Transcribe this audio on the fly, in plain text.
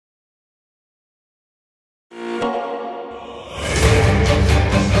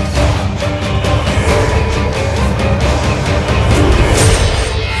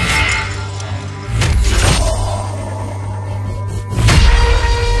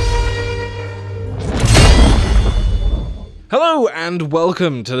Hello and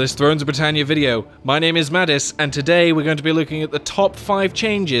welcome to this Thrones of Britannia video. My name is Maddis and today we're going to be looking at the top 5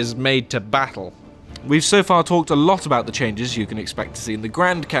 changes made to battle. We've so far talked a lot about the changes you can expect to see in the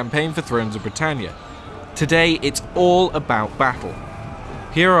grand campaign for Thrones of Britannia. Today it's all about battle.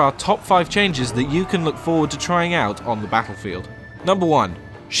 Here are our top 5 changes that you can look forward to trying out on the battlefield. Number 1.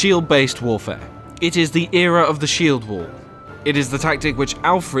 Shield-based warfare. It is the era of the shield wall. It is the tactic which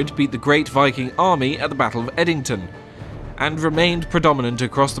Alfred beat the great Viking army at the Battle of Edington, and remained predominant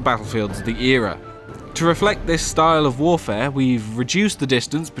across the battlefields of the era. To reflect this style of warfare, we've reduced the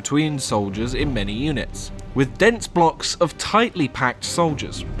distance between soldiers in many units, with dense blocks of tightly packed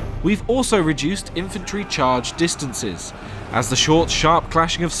soldiers. We've also reduced infantry charge distances, as the short, sharp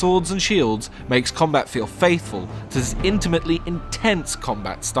clashing of swords and shields makes combat feel faithful to this intimately intense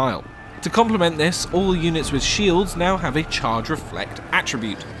combat style. To complement this, all units with shields now have a charge reflect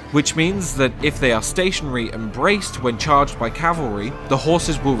attribute, which means that if they are stationary and braced when charged by cavalry, the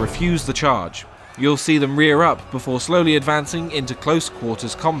horses will refuse the charge. You'll see them rear up before slowly advancing into close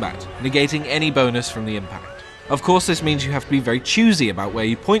quarters combat, negating any bonus from the impact. Of course, this means you have to be very choosy about where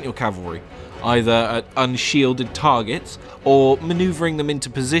you point your cavalry, either at unshielded targets or maneuvering them into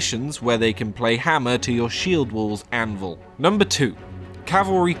positions where they can play hammer to your shield wall's anvil. Number 2.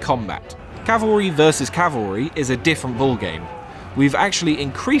 Cavalry combat. Cavalry versus cavalry is a different ballgame. We've actually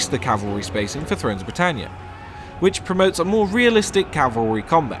increased the cavalry spacing for Thrones of Britannia, which promotes a more realistic cavalry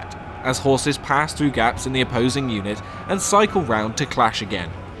combat, as horses pass through gaps in the opposing unit and cycle round to clash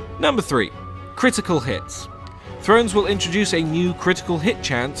again. Number 3. Critical hits. Thrones will introduce a new critical hit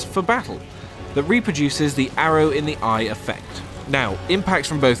chance for battle that reproduces the arrow in the eye effect. Now, impacts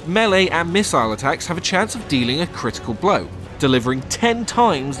from both melee and missile attacks have a chance of dealing a critical blow, delivering 10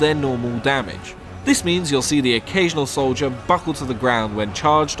 times their normal damage. This means you'll see the occasional soldier buckle to the ground when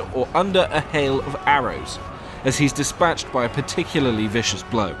charged or under a hail of arrows, as he's dispatched by a particularly vicious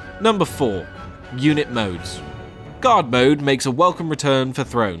blow. Number 4. Unit modes. Guard mode makes a welcome return for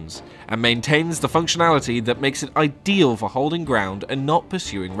Thrones, and maintains the functionality that makes it ideal for holding ground and not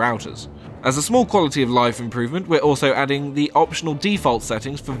pursuing routers. As a small quality of life improvement, we're also adding the optional default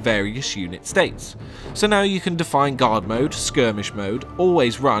settings for various unit states. So now you can define guard mode, skirmish mode,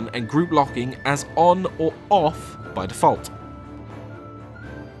 always run, and group locking as on or off by default.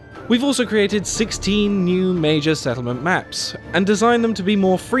 We've also created 16 new major settlement maps, and designed them to be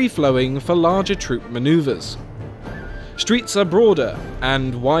more free-flowing for larger troop maneuvers. Streets are broader,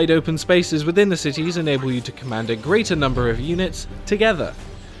 and wide open spaces within the cities enable you to command a greater number of units together,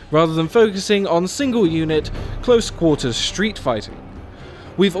 rather than focusing on single unit, close quarters street fighting.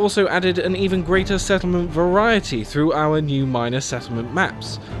 We've also added an even greater settlement variety through our new minor settlement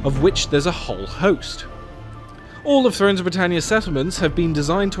maps, of which there's a whole host. All of Thrones of Britannia's settlements have been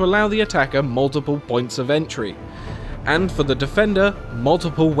designed to allow the attacker multiple points of entry, and for the defender,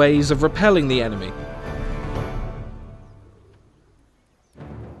 multiple ways of repelling the enemy.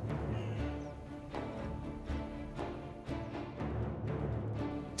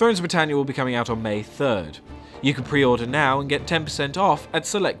 Thrones of Britannia will be coming out on May 3rd. You can pre-order now and get 10% off at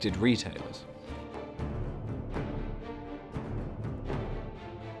selected retailers.